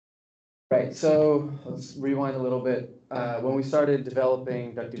Right, so let's rewind a little bit. When we started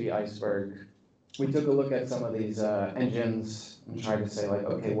developing DuckDB Iceberg, we took a look at some of these engines and tried to say like,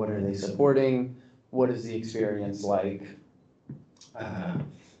 okay, what are they supporting? What is the experience like?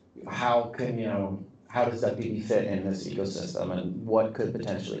 How can, how does DuckDB fit in this ecosystem and what could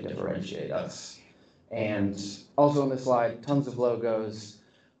potentially differentiate us? And also on this slide, tons of logos,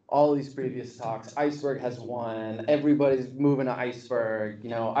 all these previous talks. Iceberg has won, everybody's moving to Iceberg,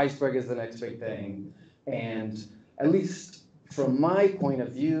 Iceberg is the next big thing. And at least from my point of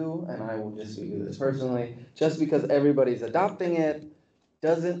view, and I will just do this personally, just because everybody's adopting it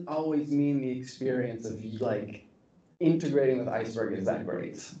doesn't always mean the experience of like integrating with Iceberg is that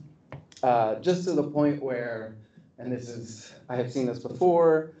great. Just to the point where, and I have seen this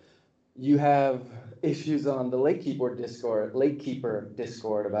before, you have issues on the Lakekeeper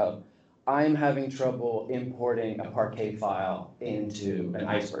Discord about, I'm having trouble importing a Parquet file into an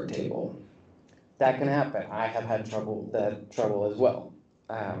Iceberg table. That can happen. I have had trouble as well.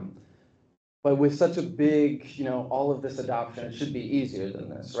 But with such a big, all of this adoption, it should be easier than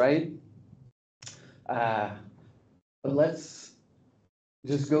this, right? But let's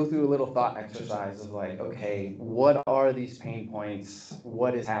just go through a little thought exercise of like, okay, what are these pain points?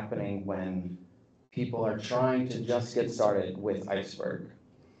 What is happening when people are trying to just get started with Iceberg?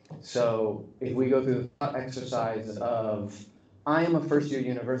 So if we go through the thought exercise of, I am a first-year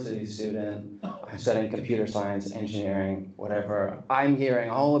university student, I'm studying computer science, engineering, whatever. I'm hearing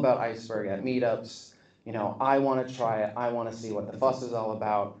all about Iceberg at meetups. I want to try it. I want to see what the fuss is all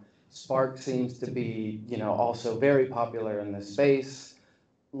about. Spark seems to be, also very popular in this space.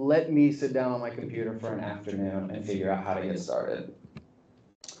 Let me sit down on my computer for an afternoon and figure out how to get started.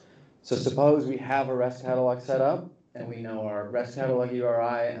 So suppose we have a REST catalog set up and we know our REST catalog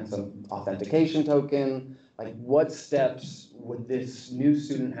URI and some authentication token. Like, what steps would this new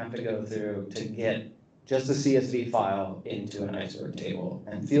student have to go through to get just a CSV file into an Iceberg table?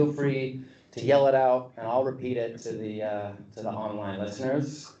 And feel free to yell it out, and I'll repeat it to the online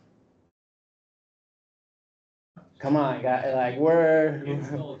listeners. Come on, guys! Like,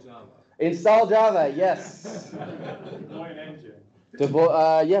 Install Java. Install Java, yes. Deploy an engine.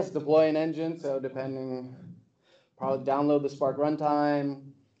 Yes, deploy an engine. So probably download the Spark runtime,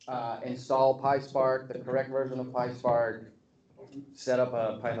 install PySpark, the correct version of PySpark, set up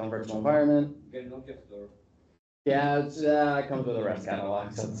a Python virtual environment. Get an object store. Yeah, it comes with a REST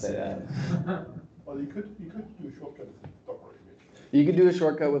catalog, so let's say that. Well, you could do a shortcut with Docker image. You could do a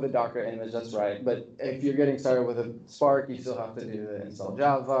shortcut with a Docker image, that's right. But if you're getting started with a Spark, you still have to do the install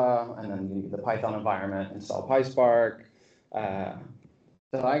Java, and then you need the Python environment, install PySpark.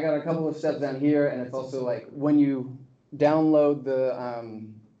 So I got a couple of steps down here, and it's also like when you download the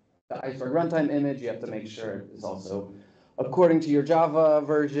Iceberg runtime image, you have to make sure it's also according to your Java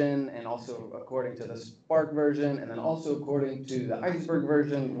version, and also according to the Spark version, and then also according to the Iceberg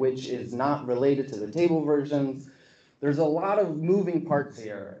version, which is not related to the table versions. There's a lot of moving parts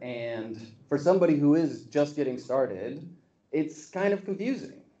here, and for somebody who is just getting started, it's kind of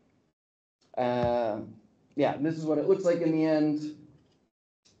confusing. Yeah, this is what it looks like in the end.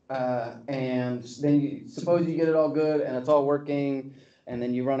 And then suppose you get it all good and it's all working, and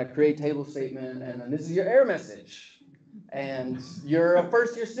then you run a create table statement, and then this is your error message. And you're a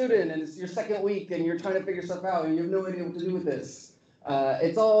first-year student, and it's your second week, and you're trying to figure stuff out, and you have no idea what to do with this.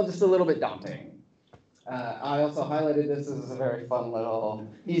 It's all just a little bit daunting. I also highlighted this as a very fun little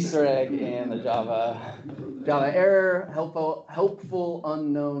Easter egg in the Java error, helpful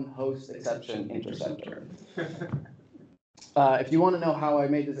unknown host exception interceptor. If you want to know how I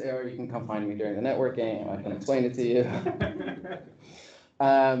made this error, you can come find me during the networking, and I can explain it to you.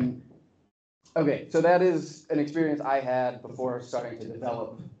 Okay, so that is an experience I had before starting to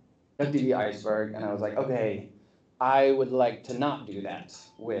develop DuckDB Iceberg, and I was like, okay, I would like to not do that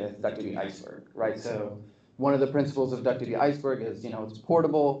with DuckDB Iceberg, right? So one of the principles of DuckDB Iceberg is, it's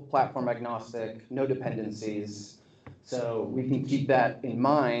portable, platform agnostic, no dependencies. So we can keep that in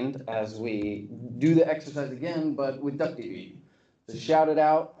mind as we do the exercise again, but with DuckDB. So shout it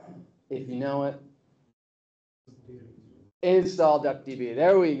out if you know it. Install DuckDB.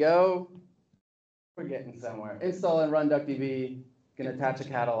 There we go. We're getting somewhere. Install and run DuckDB. You can attach a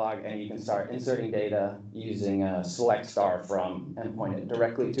catalog, and you can start inserting data using a select star from and point it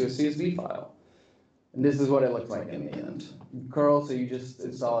directly to a CSV file. And this is what it looks like in the end. Curl, so you just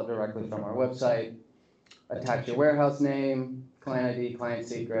install it directly from our website. Attach your warehouse name, client ID, client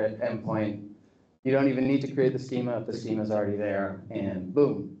secret, endpoint. You don't even need to create the schema if the schema is already there. And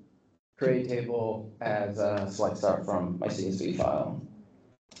boom, create table as a select star from my CSV file.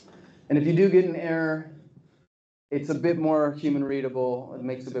 And if you do get an error, it's a bit more human readable. It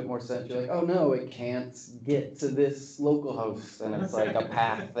makes a bit more sense. You're like, oh no, it can't get to this localhost, and it's like a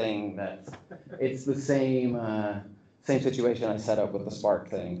path thing. It's the same situation I set up with the Spark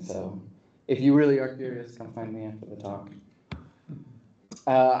thing. So if you really are curious, come find me after the talk.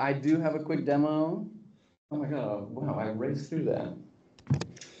 I do have a quick demo. Oh my god! Wow, I raced through that.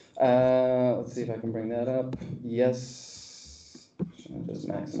 Let's see if I can bring that up. Yes. Should I just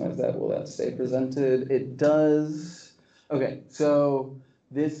maximize that? Will that stay presented? It does. Okay, so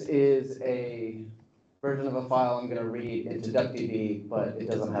this is a version of a file I'm going to read into DuckDB, but it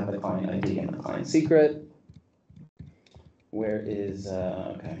doesn't have the client ID and the client secret. Where is,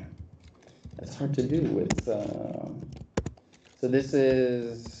 okay. That's hard to do with, so this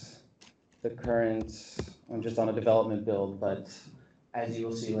is the current, I'm just on a development build, but as you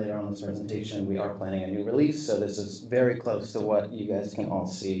will see later on in this presentation, we are planning a new release, so this is very close to what you guys can all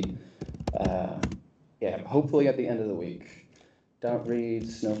see. Yeah, hopefully at the end of the week. Don't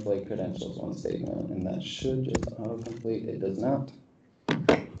read Snowflake credentials one statement, and that should just autocomplete. It does not.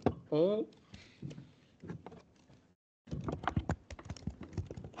 Oh.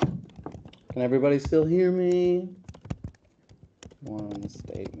 Can everybody still hear me? One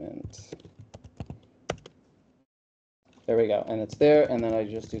statement. There we go, and it's there, and then I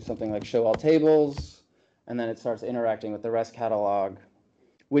just do something like show all tables, and then it starts interacting with the REST catalog,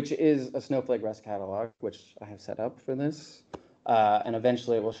 which is a Snowflake REST catalog, which I have set up for this, and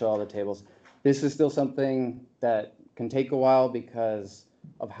eventually it will show all the tables. This is still something that can take a while because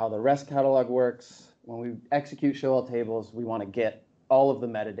of how the REST catalog works. When we execute show all tables, we want to get all of the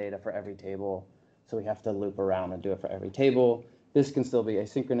metadata for every table, so we have to loop around and do it for every table. This can still be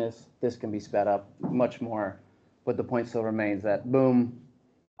asynchronous. This can be sped up much more. But the point still remains that, boom,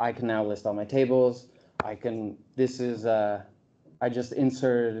 I can now list all my tables. I can, this is, I just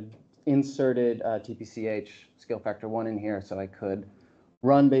inserted TPCH scale factor 1 in here, so I could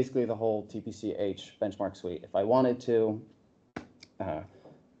run basically the whole TPCH benchmark suite if I wanted to.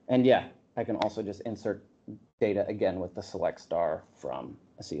 And yeah, I can also just insert data again with the select star from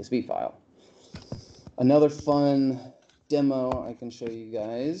a CSV file. Another fun demo I can show you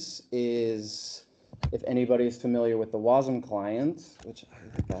guys is, if anybody is familiar with the WASM client, which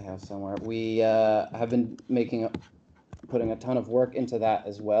I think I have somewhere, we have been putting a ton of work into that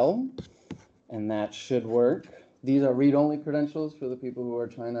as well, and that should work. These are read-only credentials for the people who are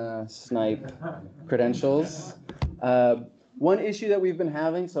trying to snipe credentials. One issue that we've been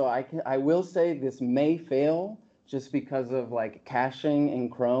having, so I will say this may fail just because of like caching in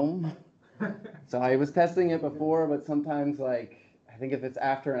Chrome. So I was testing it before, but sometimes like, I think if it's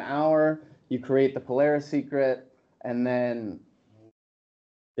after an hour, you create the Polaris secret, and then,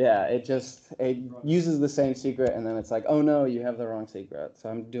 yeah, it uses the same secret, and then it's like, oh no, you have the wrong secret. So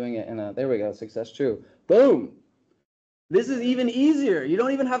I'm doing it in a, there we go, success true. Boom! This is even easier. You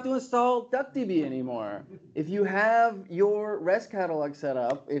don't even have to install DuckDB anymore. If you have your REST catalog set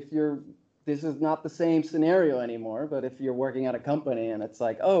up, this is not the same scenario anymore, but if you're working at a company and it's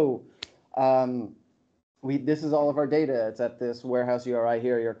like, oh, this is all of our data. It's at this warehouse URI,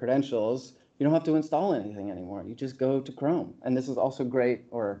 here are your credentials. You don't have to install anything anymore. You just go to Chrome. And this is also great,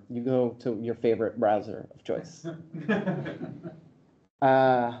 or you go to your favorite browser of choice.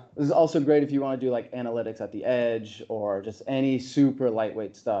 This is also great if you want to do like analytics at the edge or just any super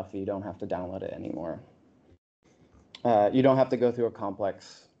lightweight stuff. You don't have to download it anymore. You don't have to go through a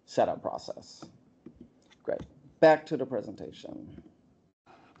complex setup process. Great. Back to the presentation.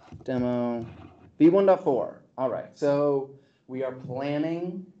 Demo. V1.4. All right. So we are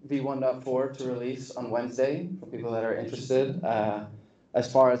planning V1.4 to release on Wednesday for people that are interested.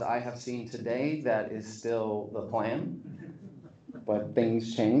 As far as I have seen today, that is still the plan, but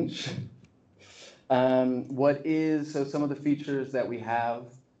things change. So some of the features that we have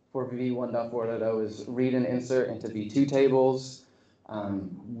for V1.4.0 is read and insert into V2 tables.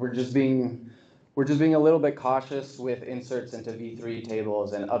 We're just being a little bit cautious with inserts into V3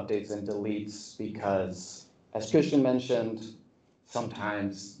 tables and updates and deletes because, as Christian mentioned,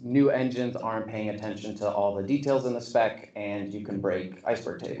 sometimes new engines aren't paying attention to all the details in the spec, and you can break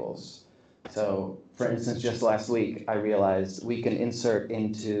Iceberg tables. So, for instance, just last week, I realized we can insert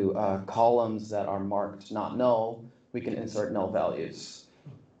into columns that are marked not null, we can insert null values.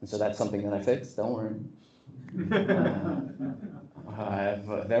 And so that's something that I fixed, don't worry.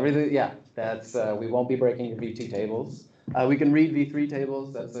 Everything, yeah, that's, we won't be breaking your V2 tables. We can read V3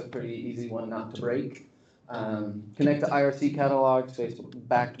 tables, that's a pretty easy one not to break. Connect to IRC catalogs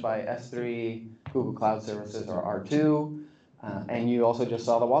backed by S3, Google Cloud Services, or R2. And you also just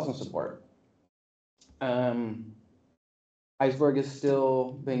saw the WASM support. Iceberg is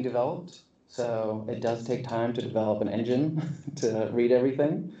still being developed, So it does take time to develop an engine to read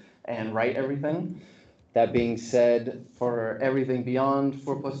everything and write everything. That being said, for everything beyond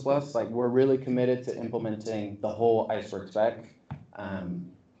 4++, like we're really committed to implementing the whole Iceberg spec.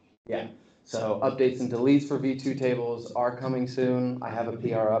 Yeah, so updates and deletes for V2 tables are coming soon. I have a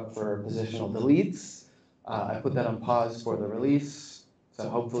PR up for positional deletes. I put that on pause for the release. So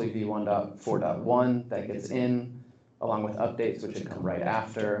hopefully V1.4.1 that gets in, along with updates, which should come right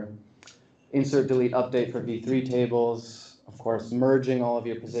after. Insert delete update for V3 tables. Of course, merging all of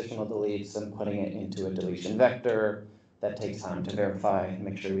your positional deletes and putting it into a deletion vector. That takes time to verify,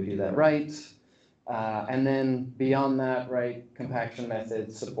 make sure we do that right. And then beyond that, right, compaction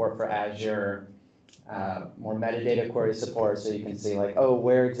methods, support for Azure, more metadata query support, so you can see like, oh,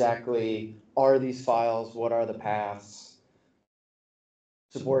 where exactly are these files? What are the paths?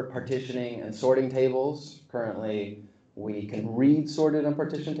 Support partitioning and sorting tables. Currently, we can read sorted and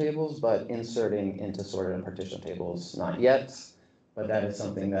partition tables, but inserting into sorted and partition tables, not yet. But that is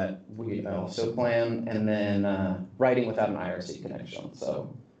something that we also plan. And then writing without an IRC connection.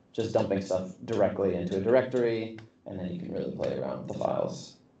 So just dumping stuff directly into a directory, and then you can really play around with the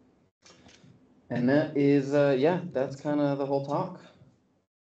files. And that is, yeah, that's kind of the whole talk.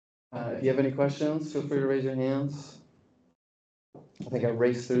 If you have any questions, feel free to raise your hands. I think I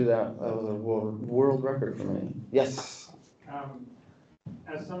raced through that. That was a world record for me. Yes?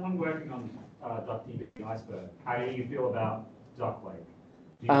 As someone working on DuckDB Iceberg, how do you feel about DuckLake?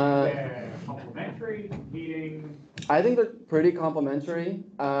 Do you think they're complementary, competing? I think they're pretty complementary.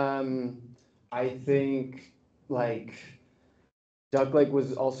 I think like DuckLake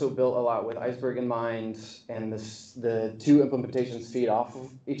was also built a lot with Iceberg in mind, and the two implementations feed off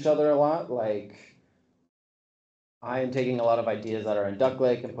of each other a lot. Like I am taking a lot of ideas that are in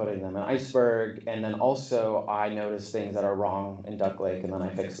DuckLake and putting them in Iceberg, and then also I notice things that are wrong in DuckLake, and then I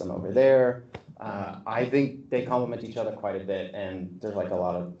fix them over there. I think they complement each other quite a bit, and there's like a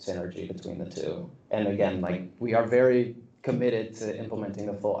lot of synergy between the two. And again, like we are very committed to implementing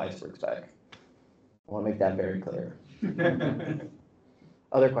the full Iceberg spec. I want to make that very clear.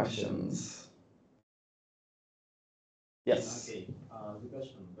 Other questions? Yes. Okay, the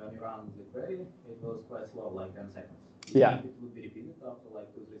question, when you run the query, it was quite slow, like 10 seconds. Yeah. It would be repeated after like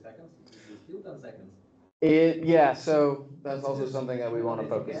 2-3 seconds, it would be still 10 seconds. Yeah, so that's also something that we want to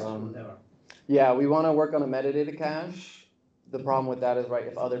focus on. Yeah, we want to work on a metadata cache. The problem with that is, right,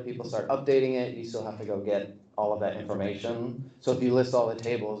 if other people start updating it, you still have to go get all of that information. So if you list all the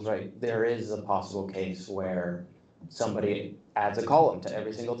tables, right, there is a possible case where somebody adds a column to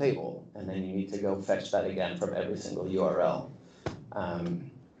every single table, and then you need to go fetch that again from every single URL.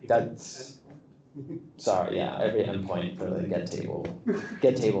 That's, sorry, yeah, every endpoint for the get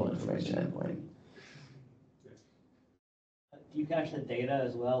table information endpoint. Do you cache the data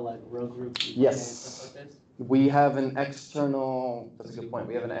as well, like row groups? Yes. And stuff like this? We have an external, that's a good point,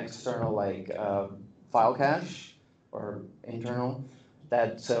 we have an external like file cache or internal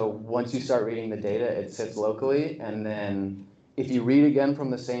that, so once you start reading the data, it sits locally, and then if you read again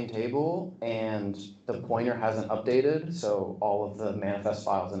from the same table and the pointer hasn't updated, so all of the manifest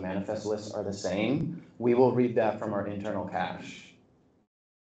files and manifest lists are the same, we will read that from our internal cache.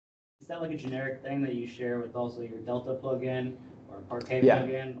 Is that like a generic thing that you share with also your Delta plugin or Parquet Yeah.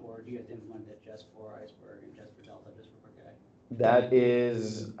 plugin, or do you have to implement it just for Iceberg and just for Delta, just for Parquet? That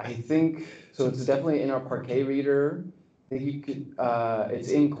is, I think, so it's definitely in our Parquet reader. I think you could, it's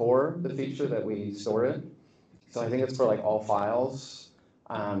in core, the feature that we store it. So I think it's for like all files.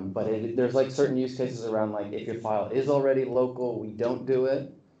 But there's like certain use cases around like if your file is already local, we don't do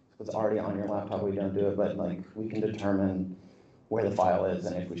it. If it's already on your laptop, we don't do it, but like we can determine where the file is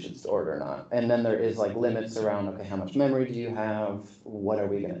and if we should store it or not. And then there is like limits around, okay, how much memory do you have? What are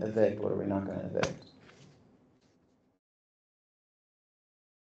we gonna evict? What are we not gonna evict?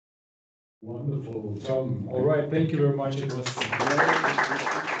 Wonderful, Tom. All right, thank you very much. It was Is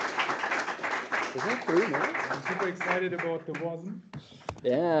that true, man? I'm super excited about the WASM.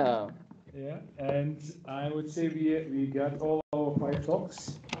 Yeah. Yeah, and I would say we got all our 5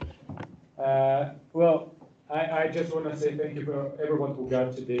 talks. Well, I just want to say thank you for everyone who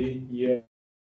got today here.